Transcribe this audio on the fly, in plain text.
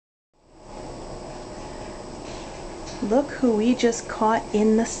Look who we just caught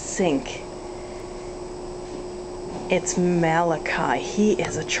in the sink. It's Malakai. He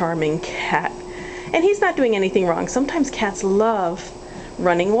is a charming cat. And he's not doing anything wrong. Sometimes cats love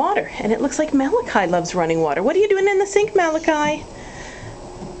running water. And it looks like Malakai loves running water. What are you doing in the sink, Malakai?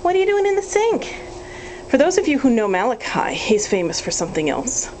 What are you doing in the sink? For those of you who know Malakai, he's famous for something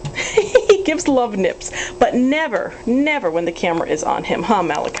else. He gives love nips, but never, never when the camera is on him, huh,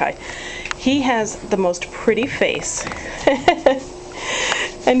 Malakai? He has the most pretty face.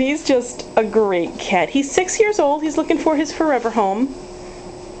 And he's just a great cat. He's 6 years old. He's looking for his forever home.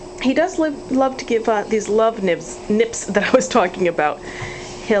 He does love to give these love nips that I was talking about.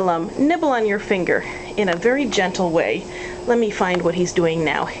 He'll nibble on your finger in a very gentle way. Let me find what he's doing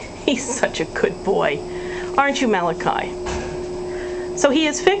now. He's such a good boy. Aren't you, Malakai? So he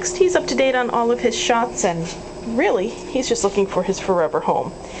is fixed. He's up to date on all of his shots, and really, he's just looking for his forever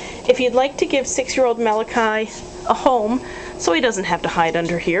home. If you'd like to give 6-year-old Malakai a home so he doesn't have to hide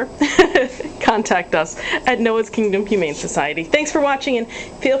under here, contact us at Noah's Kingdom Humane Society. Thanks for watching, and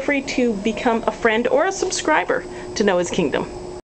feel free to become a friend or a subscriber to Noah's Kingdom.